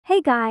Hey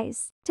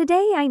guys,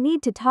 today I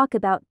need to talk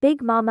about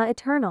Big Mama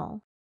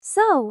Eternal.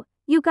 So,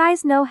 you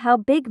guys know how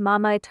Big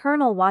Mama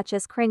Eternal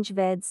watches cringe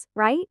vids,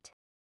 right?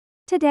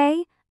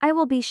 Today, I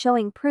will be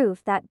showing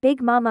proof that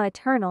Big Mama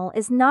Eternal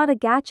is not a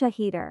gacha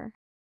heater.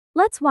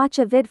 Let's watch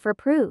a vid for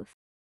proof.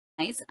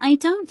 Guys, I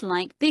don't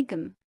like Big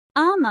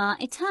Mama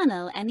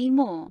Eternal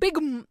anymore.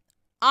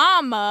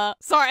 Mama.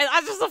 Sorry,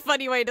 that's just a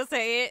funny way to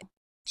say it.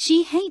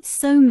 She hates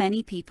so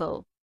many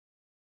people.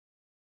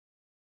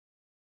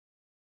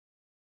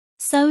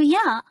 So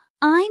yeah,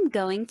 I'm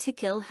going to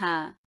kill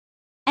her.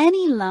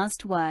 Any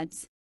last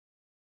words?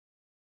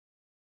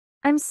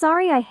 I'm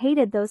sorry I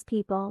hated those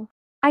people.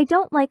 I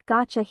don't like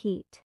gacha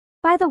heat.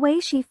 By the way,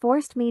 she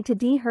forced me to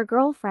D her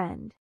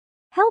girlfriend.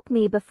 Help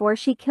me before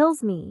she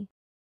kills me.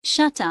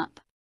 Shut up.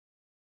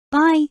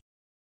 Bye.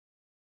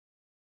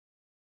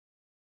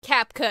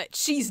 CapCut,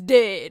 she's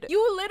dead.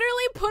 You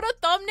literally put a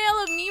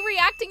thumbnail of me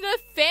reacting to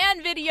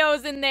fan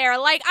videos in there.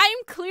 Like, I'm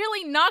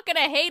clearly not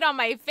gonna hate on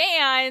my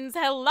fans.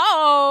 Hello.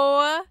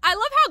 I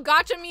love how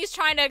Gacha Me's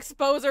trying to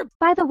expose her.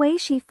 By the way,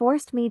 she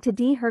forced me to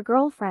D her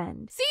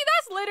girlfriend. See,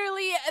 that's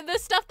literally the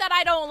stuff that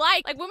I don't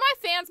like. Like, when my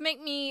fans make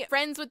me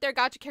friends with their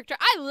gacha character,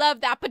 I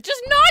love that, but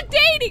just not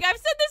dating. I've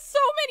said this so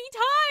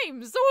many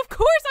times. So of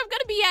course I'm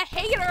gonna be a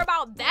hater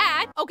about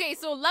that. Okay,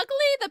 so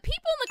luckily the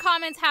people in the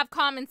comments have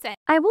common sense.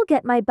 I will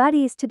get my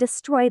buddies to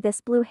destroy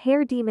this blue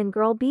hair demon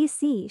girl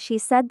BC. She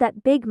said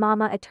that Big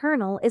Mama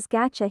Eternal is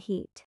gacha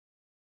heat.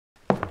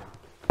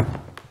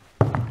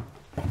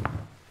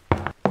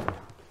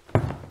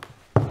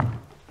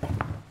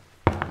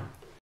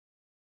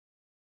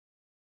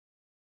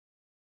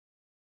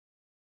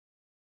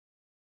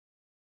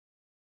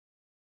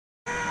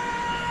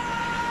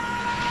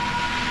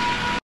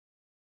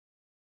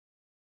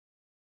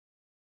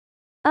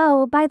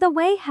 Oh, by the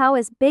way, how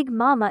is Big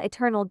Mama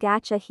Eternal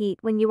gacha heat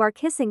when you are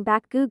kissing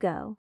back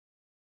Gugo?